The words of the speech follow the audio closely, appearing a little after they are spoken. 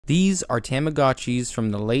These are Tamagotchis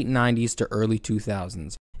from the late 90s to early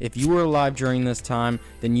 2000s. If you were alive during this time,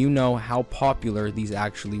 then you know how popular these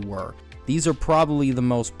actually were. These are probably the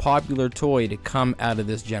most popular toy to come out of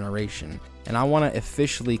this generation. And I want to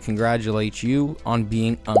officially congratulate you on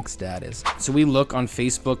being Unk status. So we look on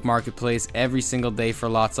Facebook Marketplace every single day for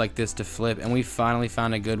lots like this to flip, and we finally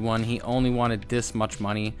found a good one. He only wanted this much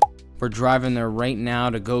money. We're driving there right now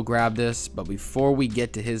to go grab this, but before we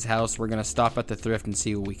get to his house, we're gonna stop at the thrift and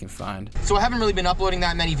see what we can find. So I haven't really been uploading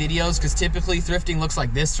that many videos because typically thrifting looks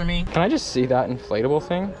like this for me. Can I just see that inflatable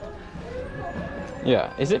thing?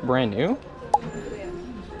 Yeah, is it brand new?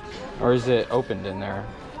 Or is it opened in there?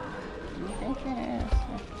 I think it is.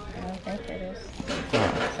 I don't think it is.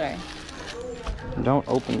 Oh. Sorry. Don't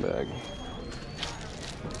open bag.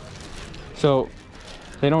 So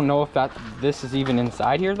they don't know if this is even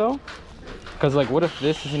inside here though? Because like, what if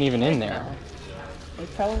this isn't even in there? They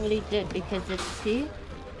probably did because see,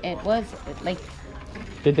 it was like.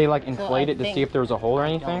 Did they like inflate it to see if there was a hole or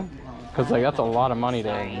anything? Because like that's a lot of money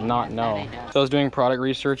to not know. So I was doing product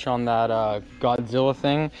research on that Godzilla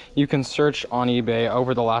thing. You can search on eBay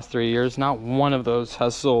over the last 3 years. Not one of those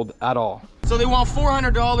has sold at all. So they want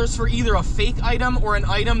 $400 for either a fake item or an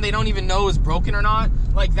item they don't even know is broken or not.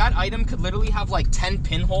 Like that item could literally have like 10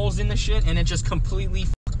 pinholes in the shit and it just completely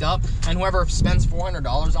fucked up. And whoever spends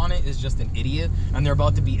 $400 on it is just an idiot. And they're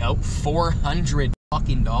about to be out $400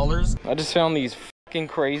 fucking dollars. I just found these fucking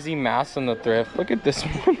crazy masks on the thrift. Look at this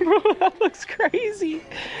one, bro. That looks crazy.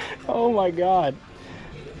 Oh my god.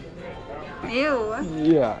 Ew.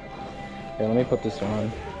 Yeah. Here, let me put this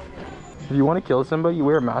on. If you want to kill somebody, you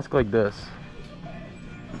wear a mask like this.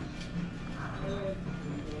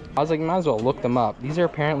 I was like, might as well look them up. These are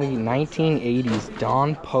apparently 1980s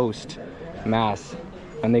Dawn Post masks.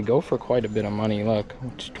 And they go for quite a bit of money. Look,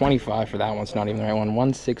 it's 25 for that one. It's not even the right one.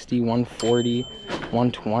 160, 140,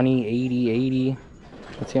 120, 80, 80.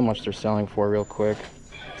 Let's see how much they're selling for real quick.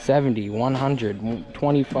 70, 100,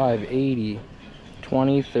 25, 80,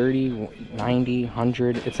 20, 30, 90,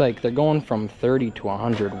 100. It's like they're going from 30 to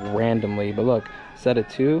 100 randomly. But look, set of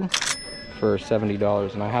two for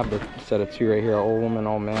 $70. And I have the set of two right here. Old woman,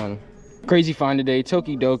 old man. Crazy find today.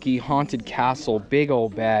 Tokidoki Haunted Castle. Big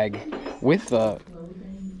old bag with the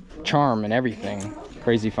charm and everything.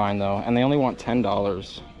 Crazy find though. And they only want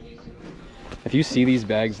 $10. If you see these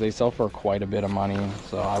bags, they sell for quite a bit of money,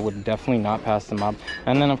 so I would definitely not pass them up.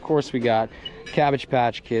 And then of course we got Cabbage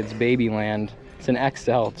Patch Kids Babyland. It's an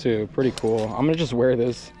XL too, pretty cool. I'm gonna just wear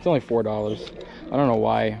this. It's only $4. I don't know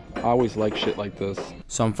why. I always like shit like this.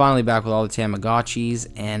 So I'm finally back with all the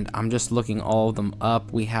Tamagotchis, and I'm just looking all of them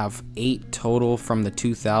up. We have 8 total from the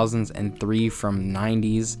 2000s and 3 from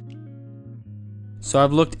 90s. So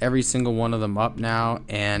I've looked every single one of them up now,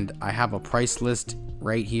 and I have a price list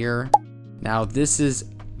right here. Now this is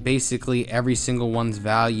basically every single one's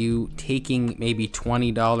value, taking maybe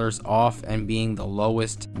 $20 off and being the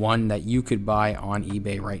lowest one that you could buy on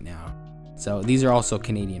eBay right now. So these are also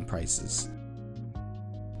Canadian prices.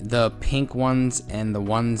 The pink ones and the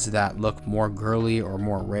ones that look more girly or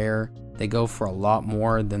more rare, they go for a lot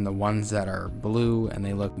more than the ones that are blue and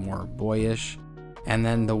they look more boyish. And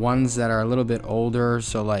then the ones that are a little bit older,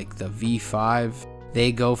 so like the V5,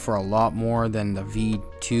 they go for a lot more than the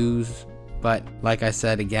V2s. But like I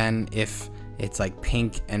said, again, if it's like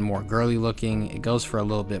pink and more girly looking, it goes for a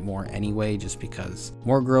little bit more anyway, just because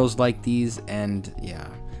more girls like these. And yeah,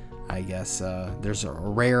 I guess there's a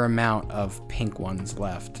rare amount of pink ones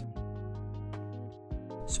left.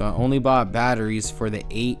 So I only bought batteries for the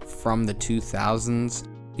 8 from the 2000s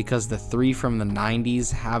because the 3 from the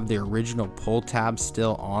 90s have the original pull tab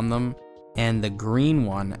still on them. And the green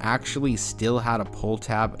one actually still had a pull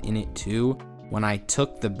tab in it too. When I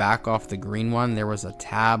took the back off the green one, there was a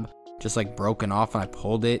tab just like broken off and I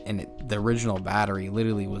pulled it, and the original battery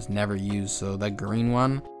literally was never used. So the green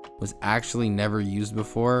one was actually never used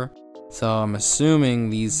before. So I'm assuming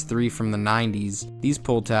these 3 from the 90s, these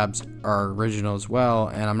pull tabs are original as well,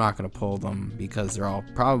 and I'm not going to pull them because they're all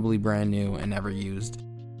probably brand new and never used.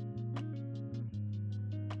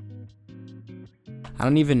 I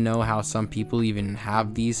don't even know how some people even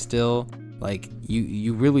have these still. Like,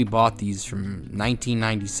 you really bought these from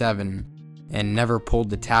 1997 and never pulled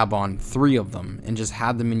the tab on 3 of them and just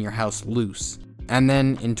had them in your house loose. And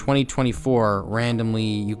then in 2024, randomly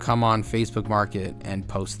you come on Facebook Market and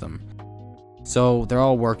post them. So they're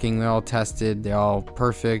all working, they're all tested, they're all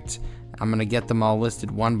perfect. I'm gonna get them all listed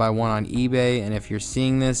one by one on eBay, and if you're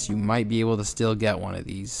seeing this, you might be able to still get one of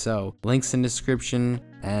these. So links in description,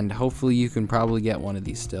 and hopefully you can probably get one of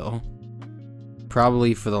these still.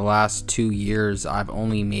 Probably for the last 2 years, I've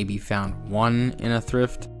only maybe found one in a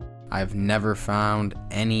thrift. I've never found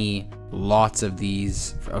any lots of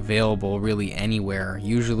these available really anywhere.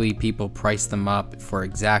 Usually people price them up for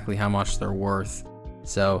exactly how much they're worth.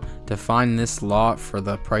 So to find this lot for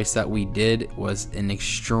the price that we did was an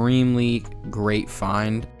extremely great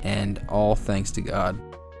find, and all thanks to God.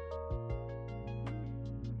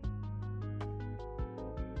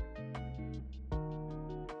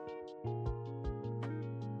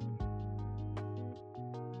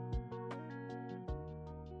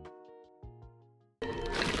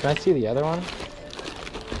 Can I see the other one?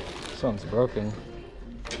 This one's broken.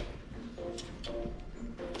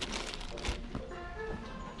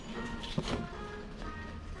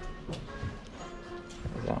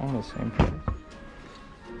 Is that one the same price?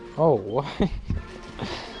 Oh, what?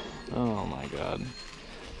 Oh my god.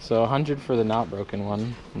 So 100 for the not broken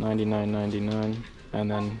one, $99.99, and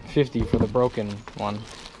then 50 for the broken one.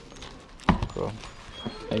 Cool.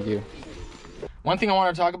 Thank you. One thing I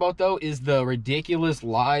want to talk about though is the ridiculous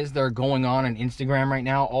lies that are going on Instagram right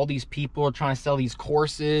now. All these people are trying to sell these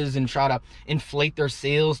courses and try to inflate their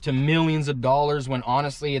sales to millions of dollars when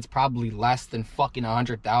honestly it's probably less than fucking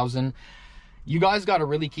 100,000. You guys got to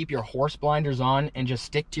really keep your horse blinders on and just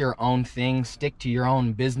stick to your own thing, stick to your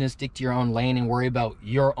own business, stick to your own lane, and worry about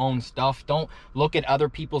your own stuff. Don't look at other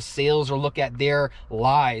people's sales or look at their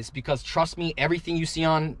lies, because trust me, everything you see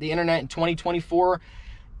on the internet in 2024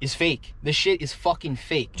 is fake. This shit is fucking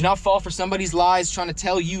fake. Do not fall for somebody's lies trying to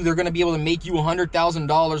tell you they're gonna be able to make you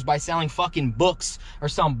 $100,000 by selling fucking books or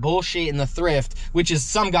some bullshit in the thrift, which is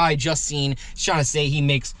some guy I just seen trying to say he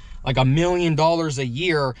makes like $1 million a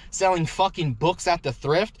year selling fucking books at the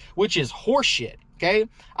thrift, which is horseshit. Okay,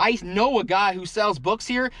 I know a guy who sells books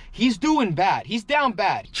here. He's doing bad. He's down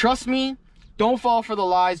bad. Trust me. Don't fall for the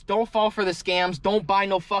lies. Don't fall for the scams. Don't buy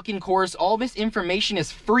no fucking course. All this information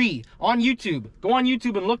is free on YouTube. Go on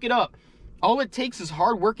YouTube and look it up. All it takes is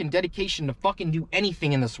hard work and dedication to fucking do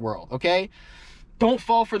anything in this world, okay? Don't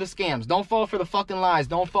fall for the scams. Don't fall for the fucking lies.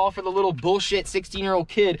 Don't fall for the little bullshit 16-year-old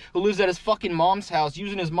kid who lives at his fucking mom's house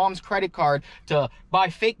using his mom's credit card to buy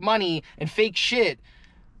fake money and fake shit.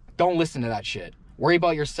 Don't listen to that shit. Worry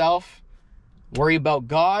about yourself. Worry about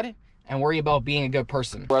God. And worry about being a good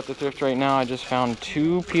person. We're at the thrift right now. I just found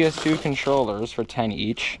 2 PS2 controllers for 10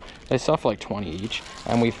 each. They sell for like 20 each.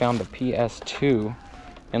 And we found the PS2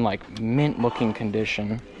 in like mint looking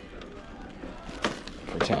condition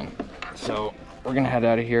for 10. So we're gonna head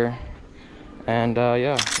out of here. And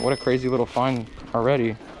yeah, what a crazy little find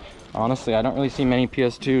already. Honestly, I don't really see many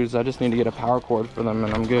PS2s. I just need to get a power cord for them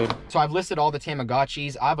and I'm good. So I've listed all the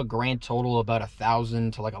Tamagotchis. I have a grand total of about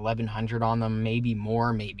 1,000 to like 1,100 on them, maybe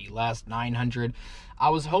more, maybe less, 900. I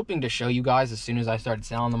was hoping to show you guys as soon as I started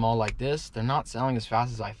selling them all like this. They're not selling as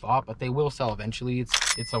fast as I thought, but they will sell eventually.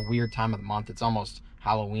 It's a weird time of the month. It's almost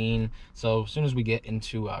Halloween. So as soon as we get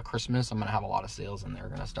into Christmas, I'm gonna have a lot of sales and they're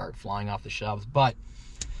gonna start flying off the shelves. But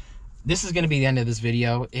this is going to be the end of this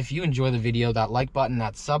video. If you enjoy the video, that like button,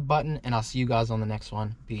 that sub button, and I'll see you guys on the next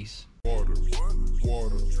one. Peace. Water,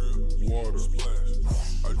 water, water, splash.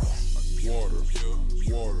 Water,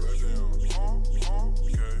 water,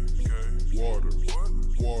 water,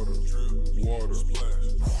 water, water, splash.